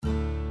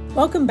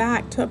Welcome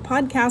back to a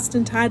podcast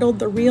entitled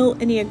The Real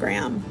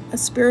Enneagram, A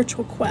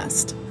Spiritual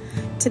Quest.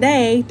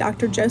 Today,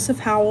 Dr. Joseph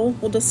Howell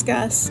will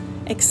discuss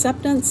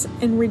acceptance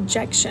and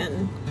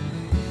rejection.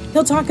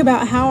 He'll talk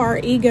about how our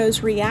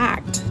egos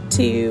react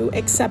to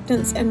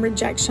acceptance and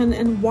rejection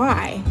and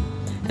why.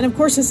 And of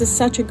course, this is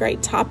such a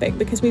great topic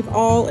because we've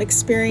all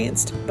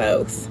experienced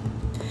both.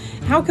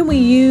 How can we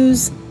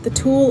use the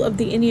tool of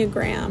the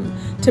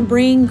Enneagram to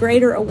bring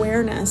greater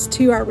awareness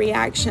to our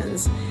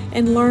reactions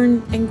and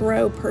learn and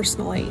grow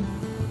personally?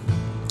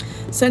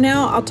 So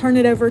now I'll turn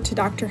it over to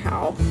Dr.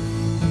 Howell.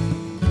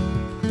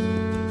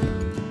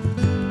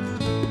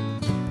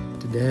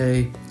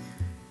 Today,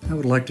 I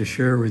would like to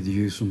share with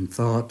you some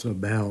thoughts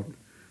about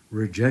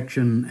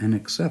rejection and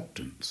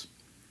acceptance.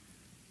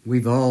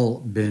 We've all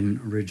been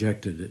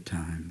rejected at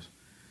times.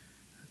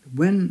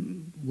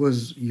 When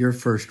was your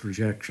first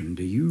rejection?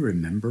 Do you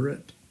remember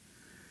it?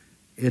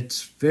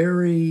 It's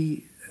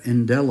very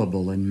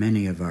indelible in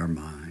many of our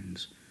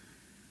minds.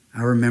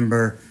 I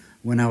remember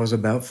when I was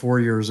about 4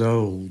 years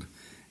old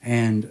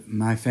and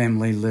my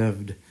family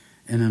lived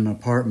in an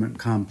apartment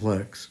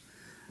complex.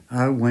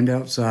 I went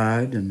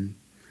outside and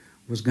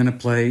was going to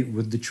play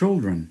with the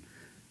children.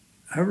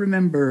 I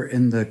remember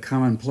in the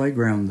common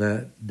playground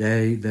that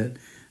day that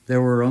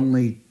there were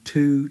only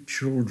 2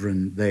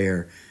 children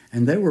there,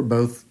 and they were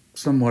both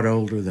somewhat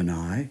older than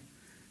I,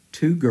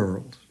 2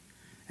 girls.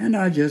 And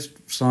I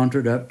just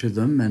sauntered up to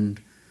them and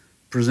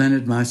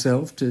presented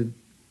myself to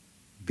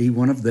be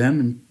one of them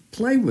and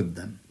play with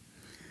them.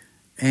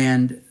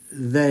 And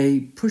they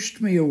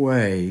pushed me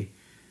away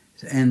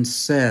and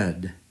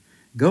said,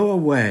 "Go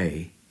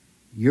away,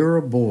 you're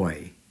a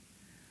boy.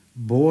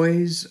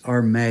 Boys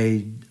are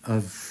made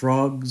of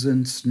frogs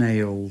and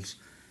snails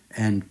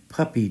and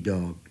puppy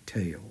dog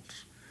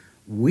tails.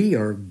 We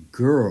are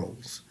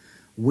girls.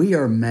 We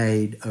are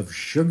made of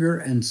sugar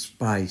and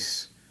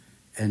spice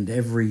and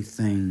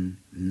everything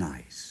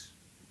nice."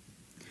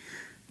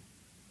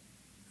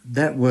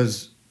 That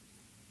was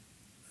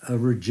a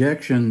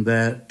rejection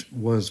that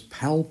was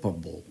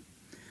palpable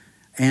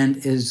and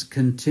is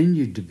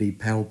continued to be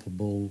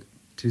palpable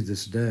to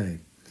this day.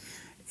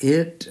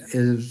 It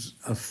is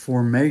a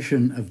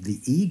formation of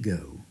the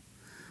ego,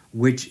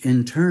 which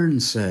in turn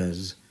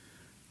says,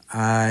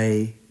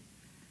 I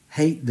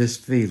hate this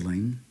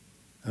feeling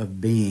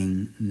of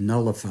being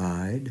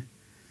nullified,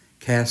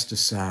 cast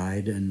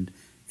aside, and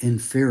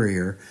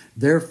inferior.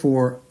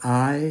 Therefore,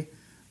 I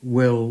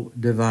will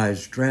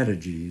devise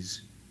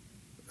strategies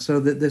so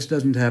that this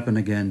doesn't happen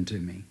again to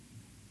me.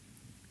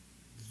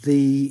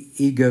 The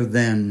ego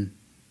then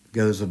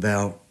goes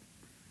about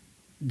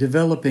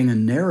developing a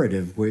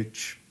narrative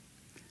which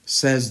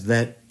says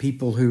that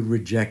people who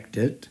reject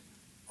it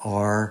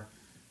are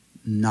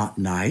not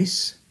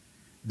nice,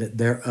 that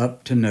they're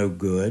up to no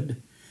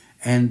good,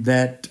 and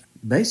that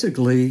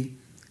basically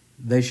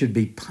they should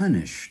be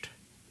punished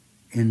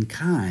in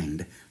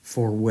kind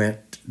for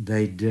what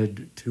they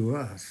did to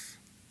us.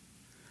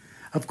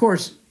 Of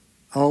course,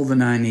 all the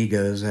 9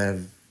 egos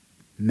have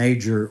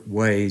major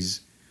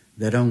ways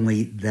that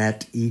only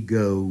that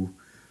ego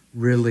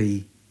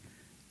really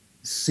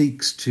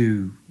seeks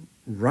to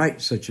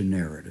write such a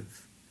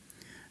narrative.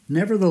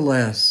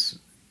 Nevertheless,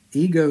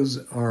 egos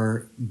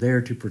are there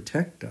to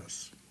protect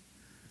us.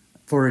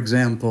 For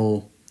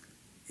example,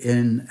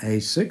 in a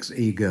 6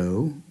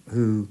 ego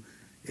who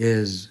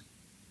is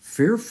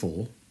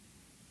fearful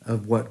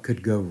of what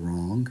could go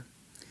wrong,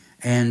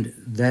 and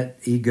that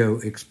ego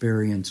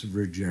experience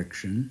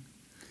rejection,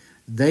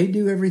 they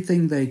do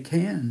everything they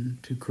can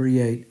to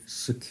create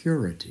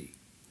security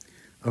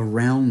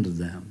around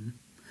them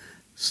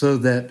so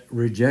that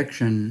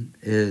rejection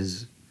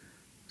is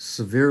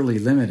severely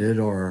limited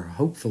or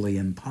hopefully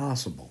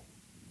impossible.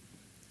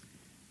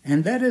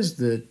 And that is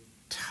the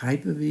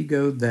type of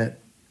ego that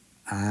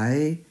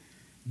I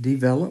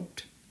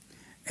developed.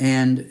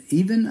 And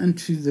even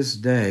unto this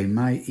day,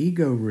 my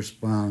ego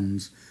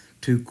responds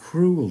to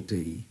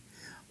cruelty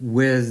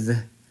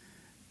with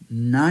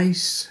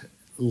nice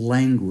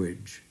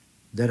language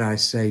that I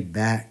say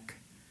back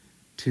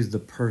to the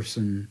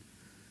person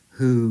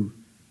who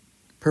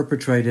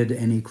perpetrated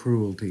any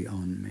cruelty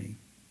on me.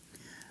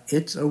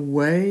 It's a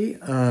way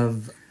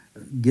of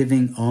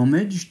giving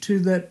homage to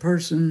that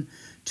person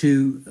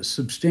to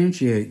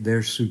substantiate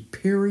their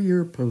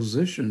superior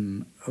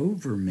position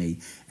over me,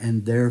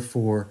 and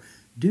therefore,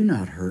 do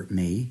not hurt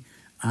me.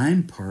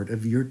 I'm part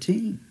of your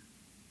team.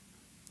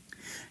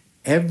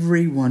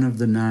 Every one of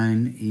the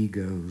 9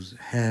 egos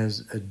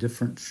has a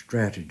different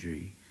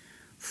strategy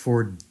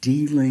for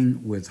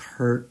dealing with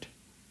hurt,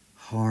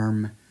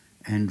 harm,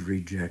 and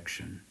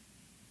rejection.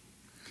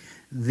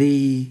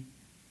 The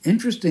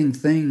interesting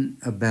thing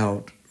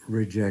about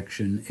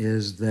rejection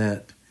is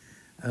that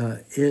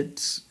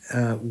it's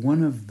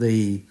one of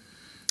the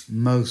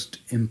most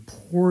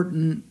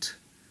important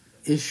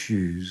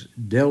issues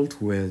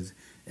dealt with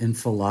in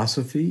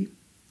philosophy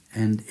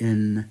and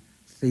in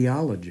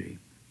theology.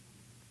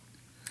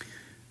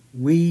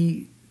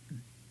 We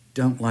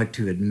don't like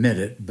to admit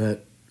it,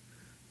 but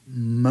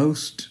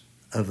most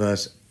of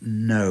us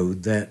know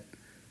that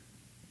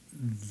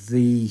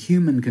the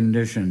human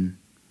condition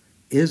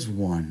is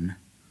one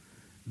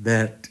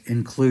that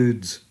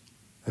includes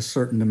a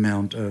certain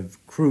amount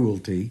of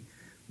cruelty,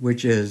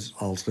 which is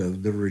also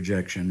the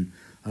rejection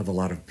of a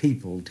lot of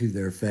people to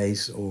their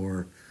face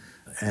or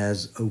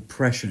as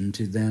oppression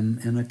to them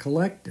in a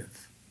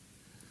collective.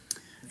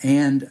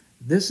 And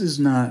this is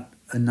not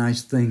a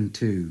nice thing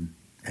to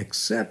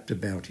accept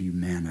about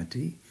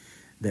humanity,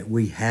 that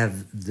we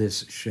have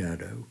this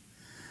shadow.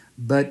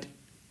 But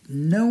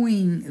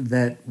knowing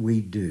that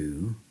we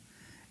do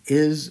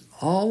is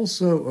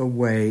also a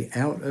way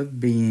out of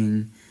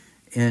being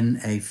in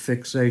a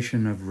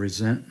fixation of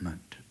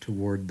resentment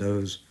toward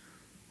those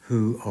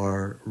who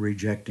are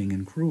rejecting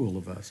and cruel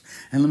of us.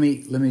 And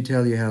let me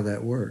tell you how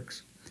that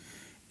works.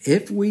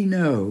 If we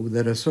know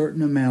that a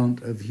certain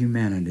amount of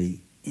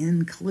humanity,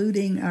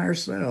 including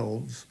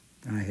ourselves,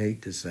 I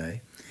hate to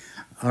say,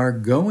 are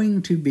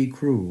going to be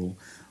cruel,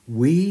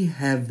 we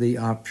have the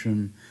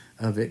option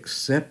of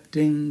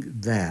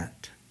accepting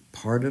that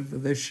part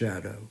of the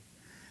shadow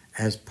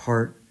as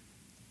part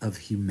of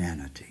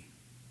humanity.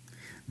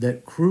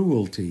 That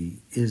cruelty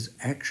is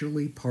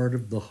actually part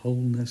of the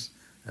wholeness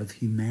of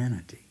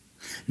humanity.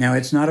 Now,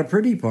 it's not a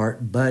pretty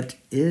part, but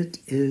it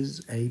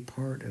is a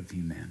part of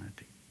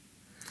humanity.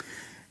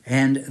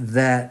 And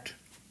that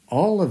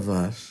all of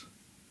us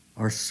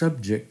are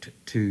subject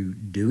to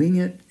doing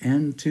it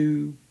and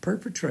to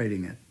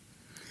perpetrating it,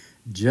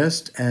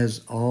 just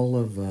as all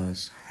of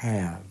us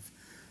have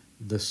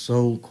the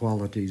soul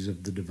qualities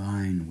of the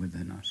divine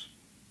within us.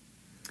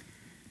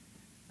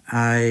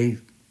 I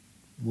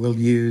will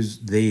use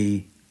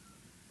the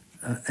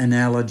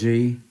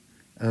analogy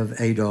of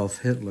Adolf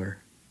Hitler.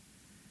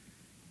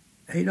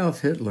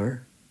 Adolf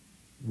Hitler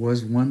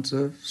was once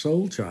a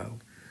soul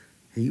child.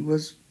 He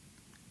was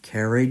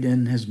carried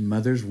in his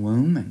mother's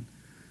womb and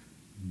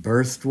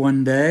birthed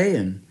one day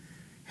and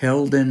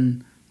held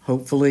in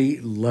hopefully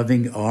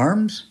loving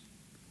arms,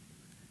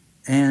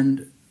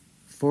 and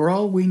for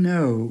all we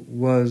know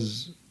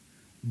was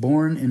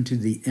born into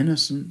the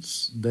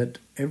innocence that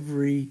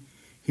every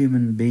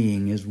human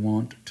being is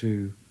wont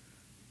to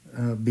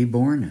be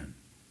born in.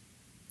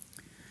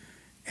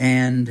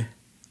 And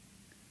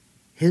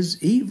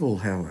his evil,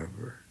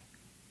 however,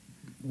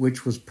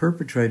 which was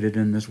perpetrated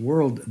in this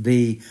world,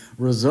 the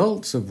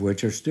results of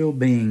which are still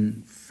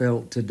being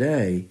felt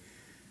today,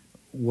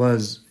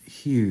 was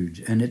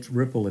huge, and its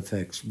ripple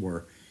effects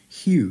were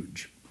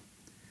huge.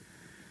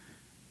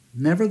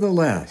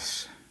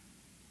 Nevertheless,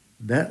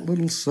 that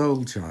little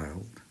soul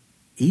child,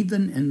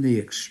 even in the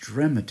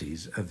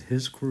extremities of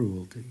his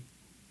cruelty,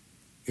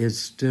 is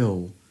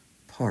still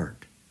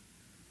part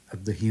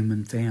of the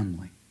human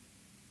family.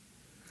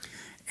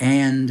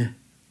 And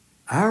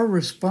our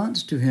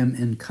response to him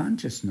in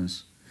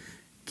consciousness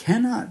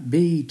cannot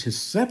be to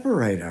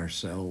separate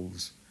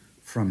ourselves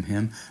from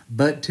him,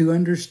 but to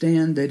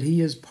understand that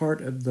he is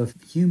part of the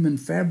human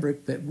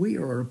fabric that we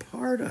are a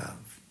part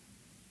of.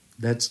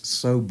 That's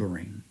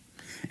sobering.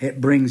 It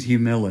brings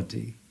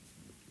humility.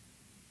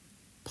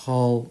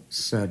 Paul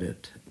said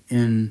it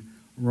in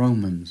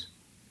Romans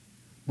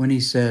when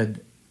he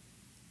said,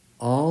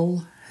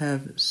 "All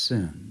have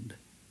sinned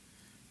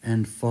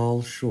and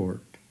fall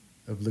short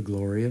of the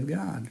glory of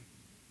God."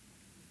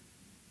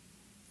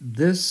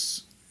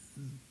 This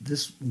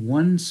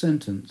one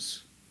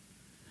sentence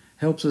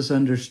helps us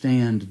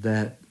understand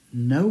that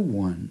no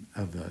one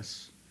of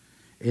us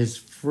is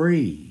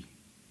free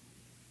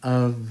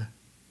of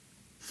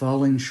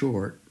falling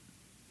short,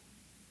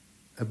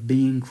 of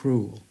being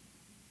cruel,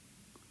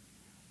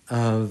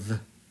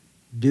 of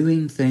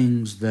doing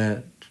things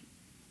that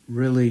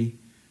really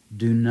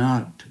do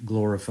not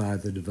glorify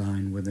the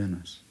divine within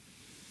us.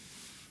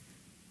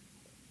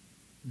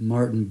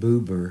 Martin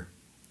Buber,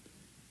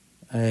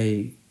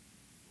 a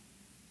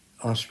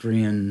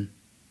Austrian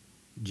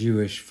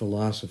Jewish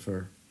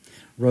philosopher,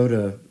 wrote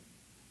a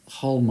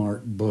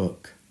hallmark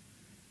book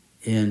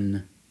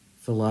in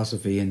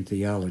philosophy and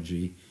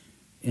theology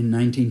in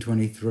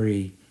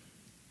 1923.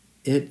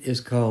 It is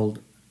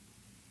called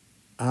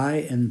I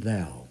and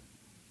Thou.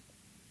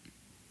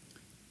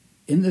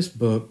 In this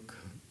book,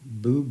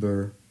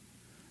 Buber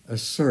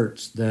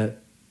asserts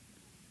that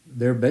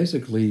there are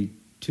basically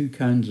two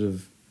kinds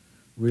of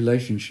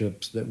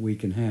relationships that we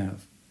can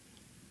have.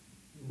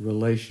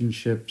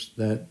 Relationships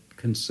that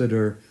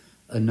consider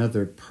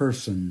another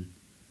person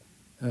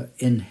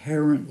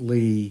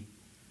inherently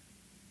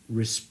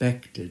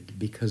respected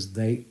because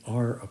they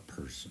are a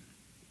person.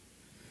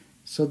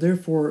 So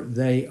therefore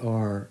they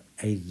are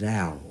a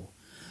thou,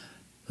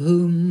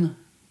 whom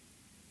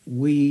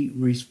we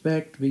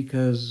respect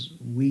because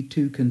we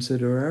too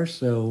consider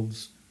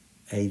ourselves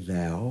a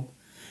thou,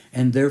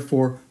 and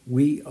therefore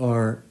we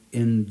are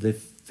in the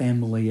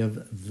family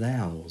of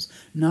thous,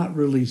 not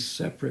really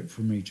separate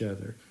from each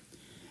other.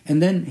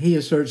 And then he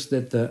asserts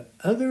that the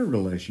other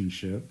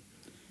relationship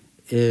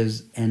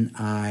is an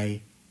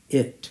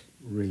I-it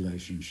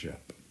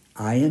relationship,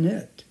 I and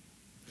it,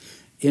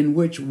 in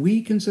which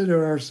we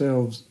consider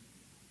ourselves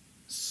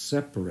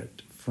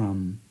separate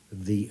from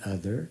the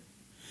other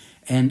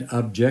and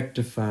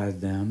objectify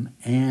them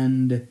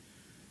and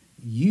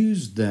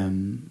use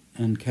them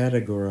and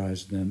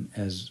categorize them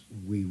as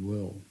we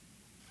will.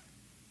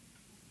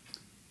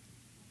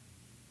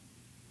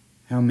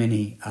 How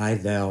many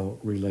I-thou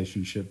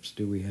relationships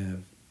do we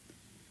have?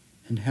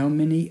 And how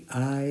many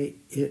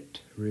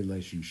I-it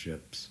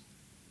relationships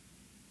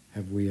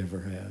have we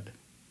ever had?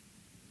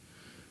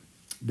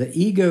 The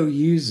ego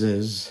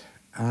uses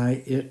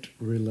I-it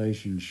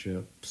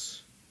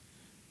relationships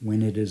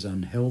when it is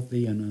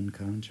unhealthy and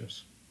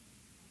unconscious.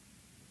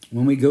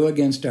 When we go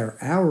against our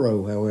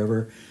arrow,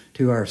 however,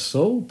 to our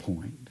soul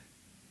point,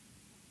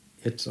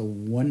 it's a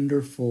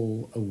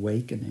wonderful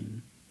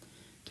awakening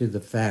to the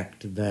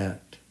fact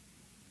that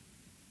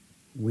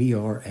we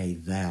are a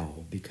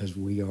thou because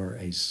we are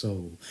a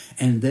soul,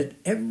 and that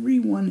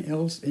everyone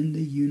else in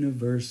the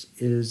universe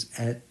is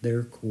at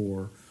their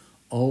core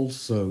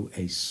also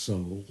a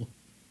soul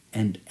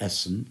and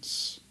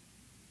essence,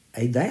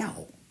 a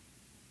thou.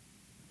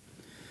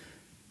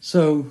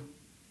 So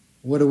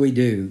what do we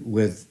do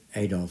with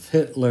Adolf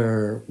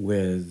Hitler,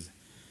 with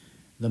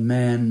the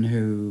man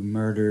who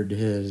murdered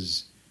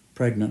his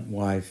pregnant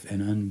wife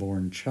and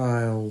unborn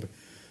child,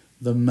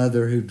 the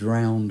mother who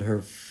drowned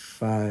her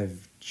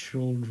 5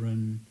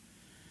 children,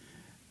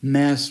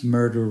 mass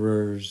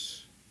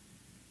murderers,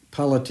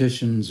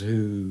 politicians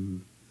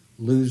who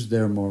lose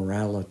their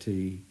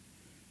morality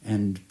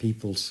and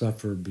people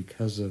suffer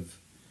because of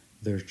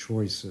their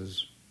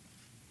choices?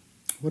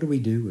 What do we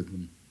do with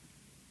them?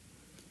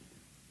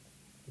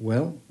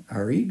 Well,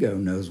 our ego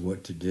knows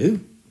what to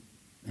do,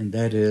 and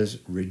that is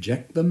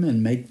reject them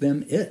and make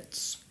them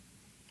its.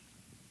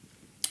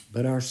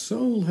 But our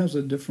soul has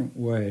a different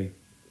way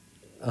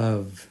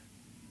of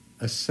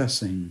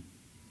assessing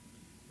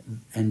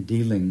and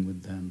dealing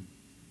with them.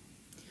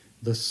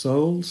 The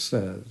soul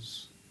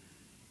says,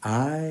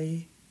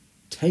 I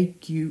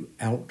take you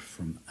out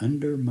from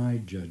under my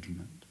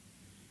judgment,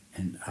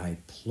 and I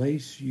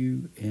place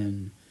you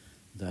in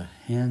the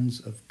hands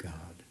of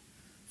God,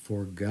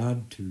 for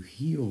God to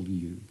heal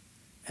you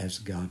as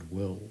God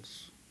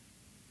wills.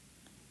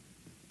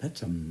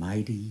 That's a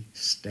mighty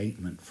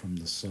statement from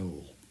the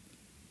soul.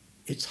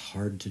 It's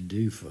hard to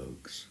do,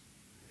 folks.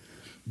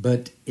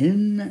 But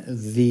in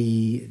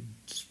the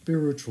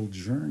spiritual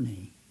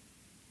journey,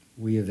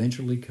 we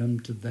eventually come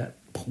to that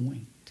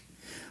point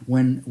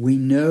when we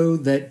know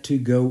that to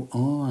go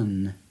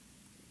on,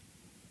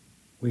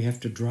 we have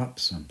to drop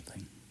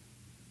something.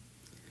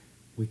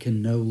 We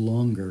can no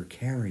longer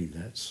carry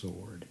that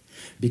sword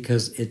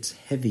because its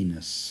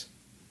heaviness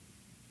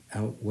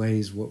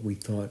outweighs what we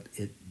thought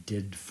it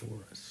did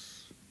for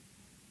us.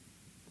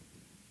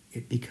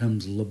 It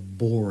becomes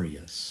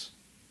laborious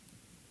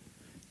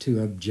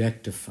to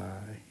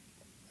objectify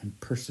and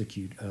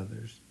persecute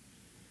others,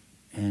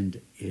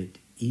 and it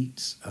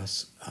eats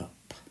us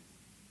up.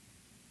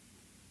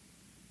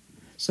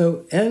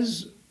 So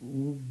as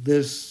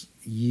this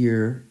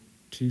year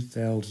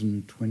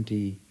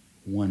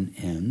 2021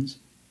 ends,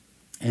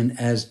 and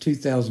as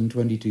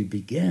 2022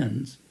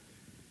 begins,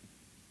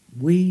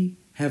 we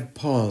have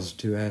paused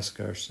to ask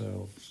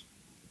ourselves,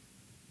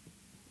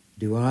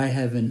 do I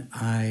have an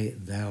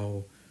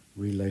I-thou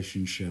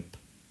relationship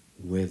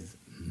with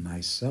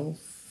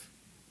myself,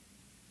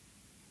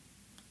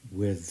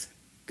 with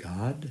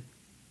God,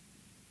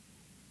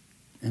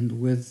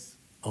 and with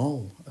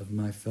all of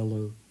my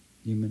fellow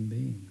human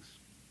beings?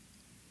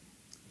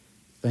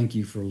 Thank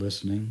you for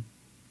listening.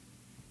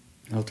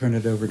 I'll turn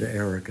it over to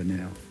Erica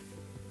now.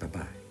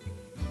 Bye-bye.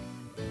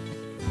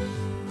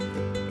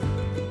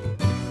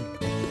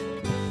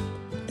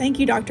 Thank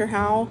you, Dr.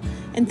 Howell,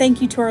 and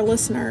thank you to our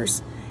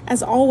listeners.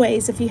 As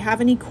always, if you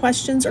have any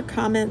questions or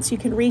comments, you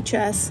can reach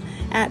us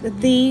at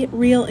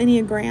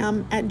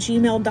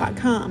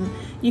therealenneagram@gmail.com.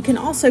 You can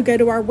also go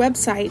to our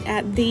website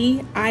at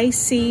theicb.org.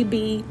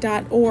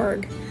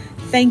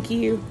 Thank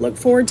you. Look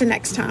forward to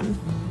next time.